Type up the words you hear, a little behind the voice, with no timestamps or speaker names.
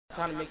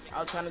I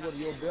was trying to go to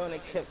your bill and they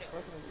kept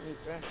fucking me,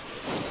 bro.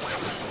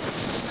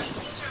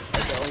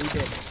 That's all he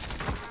did.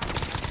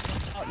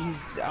 Oh,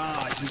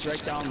 he's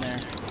right down there.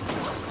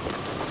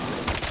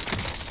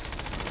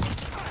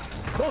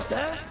 Go,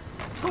 Dad.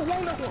 Go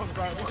one up one,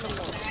 bro. You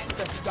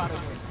got it.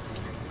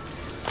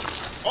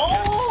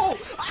 Oh!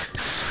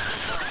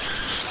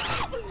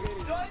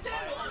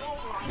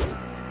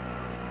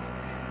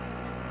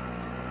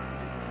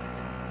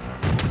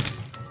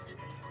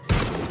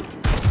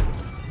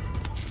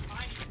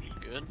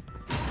 Good.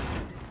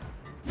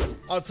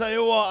 I'll tell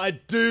you what, I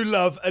do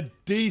love a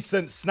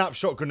decent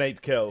snapshot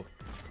grenade kill.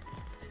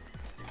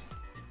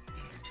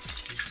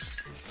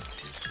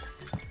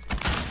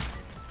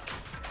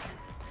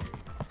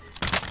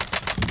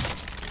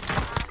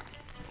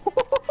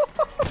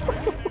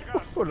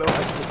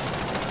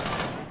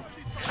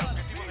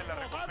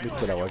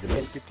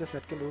 Gibt es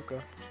nicht genug,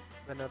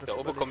 wenn er das Da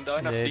oben kommt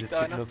einer, Nee, fliegt das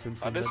gibt einer. nur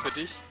 500. Alles für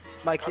dich.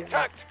 Mike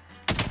hier.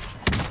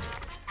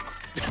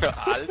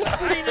 Alter.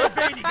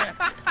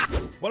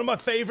 One of my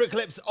favorite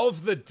clips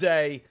of the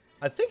day.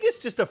 I think it's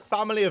just a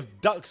family of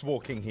ducks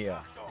walking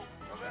here.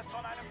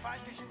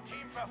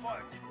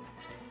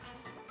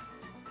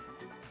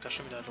 Da ist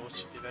schon wieder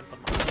los. Wir werden von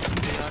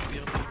gejagt,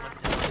 während jemand.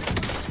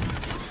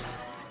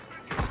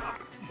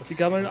 Die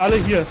gammeln alle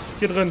hier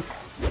drin.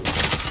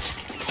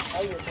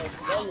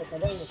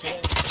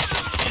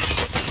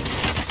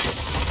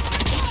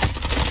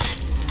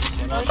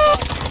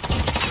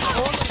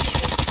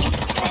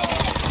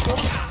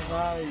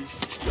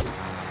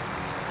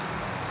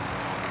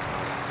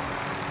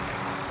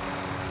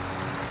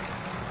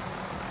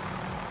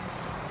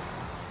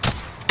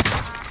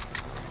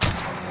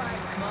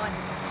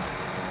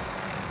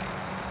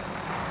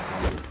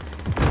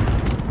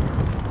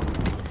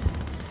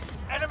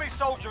 Enemy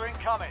soldier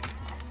incoming.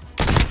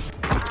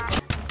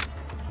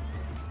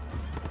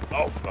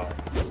 Oh, God.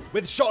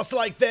 With shots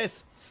like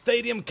this,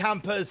 stadium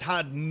campers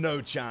had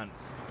no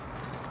chance.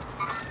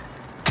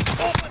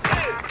 Open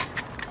this!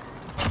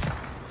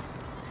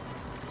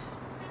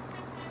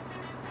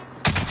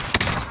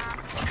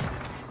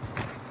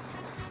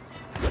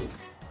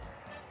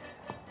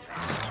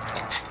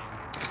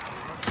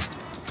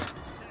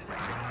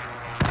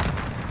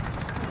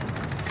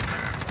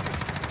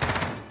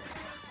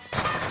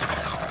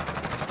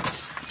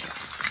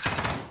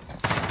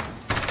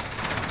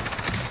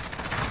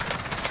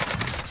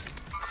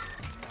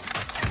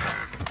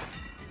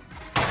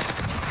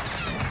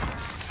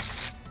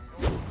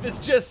 There's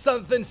just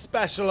something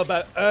special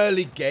about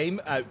early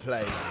game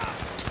outplays.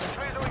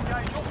 Clear to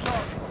engage all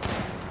targets.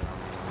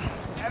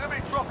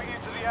 Enemy dropping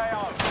into the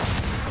AO.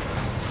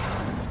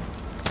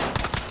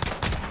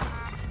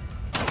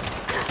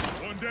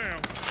 One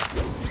down.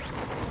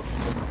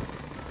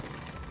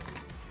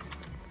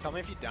 Tell me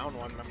if you down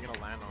one, I'm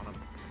gonna land on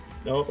him.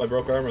 Nope, I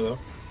broke armor though.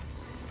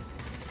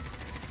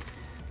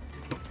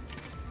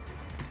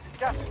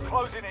 Gas is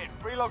closing in.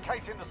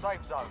 Relocating the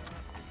safe zone.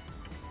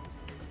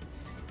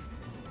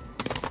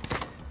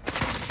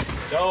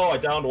 No, I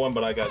downed one,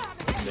 but I got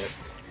nicked.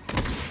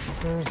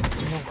 There's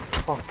no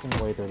fucking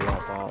way to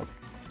let out.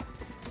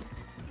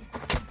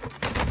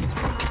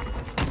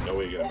 No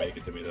way you're gonna make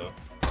it to me though.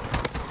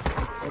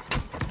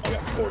 I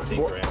got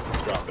 14 grand.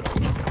 Drop it.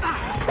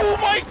 Oh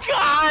my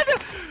god!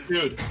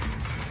 Dude.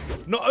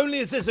 Not only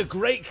is this a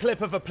great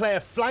clip of a player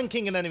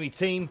flanking an enemy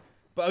team,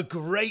 but a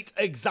great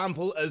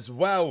example as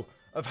well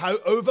of how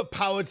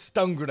overpowered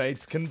stun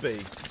grenades can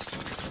be.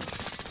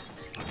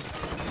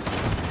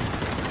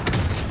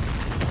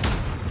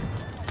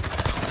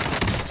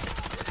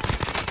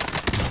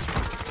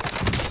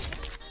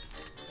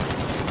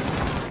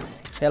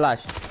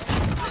 Relaxa.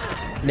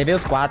 Levei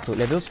os quatro,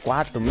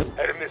 meu.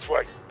 Heading this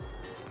way.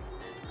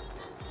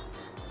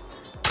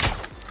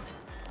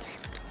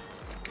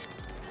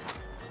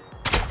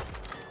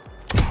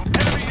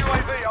 Enemy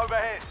UAV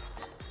overhead.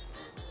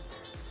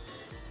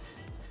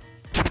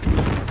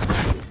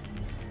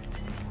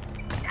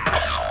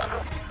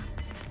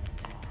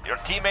 Your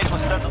teammate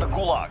was sent to the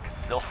gulag.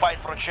 They'll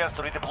fight for a chance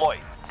to redeploy.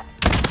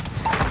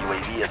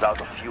 UAV is out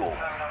of fuel.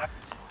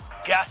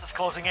 Gas is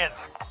closing in.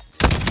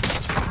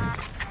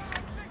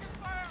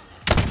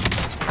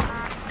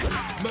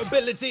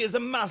 Mobility is a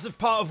massive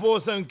part of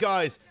Warzone,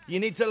 guys. You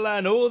need to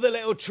learn all the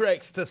little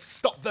tricks to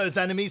stop those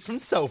enemies from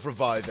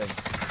self-reviving.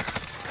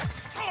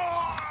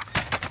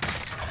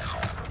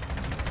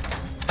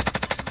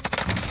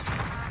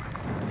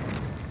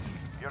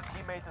 Your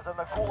teammate is in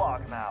the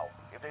gulag now.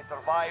 If they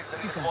survive, they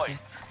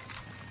redeploy.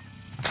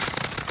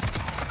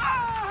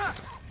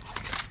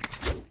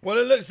 Well,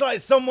 it looks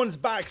like someone's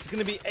back's going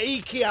to be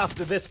achy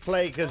after this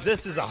play because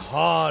this is a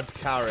hard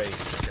carry.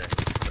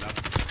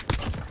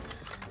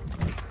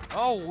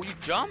 Oh, you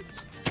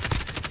jumped?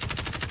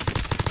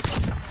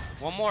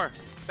 One more.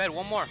 Bed,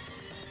 one more.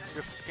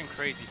 You're fucking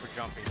crazy for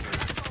jumping, dude.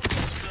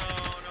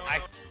 No. I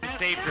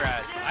saved your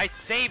ass. I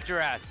saved your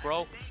ass,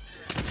 bro.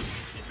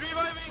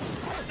 Reviving!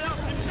 Down!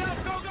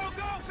 Go, go,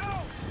 go,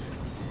 go!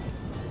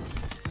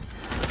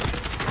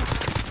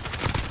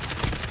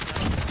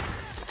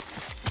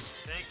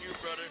 Thank you,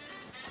 brother.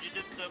 You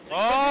did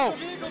Oh!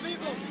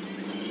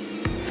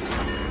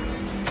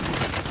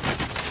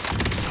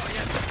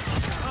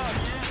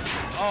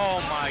 Oh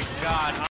my God.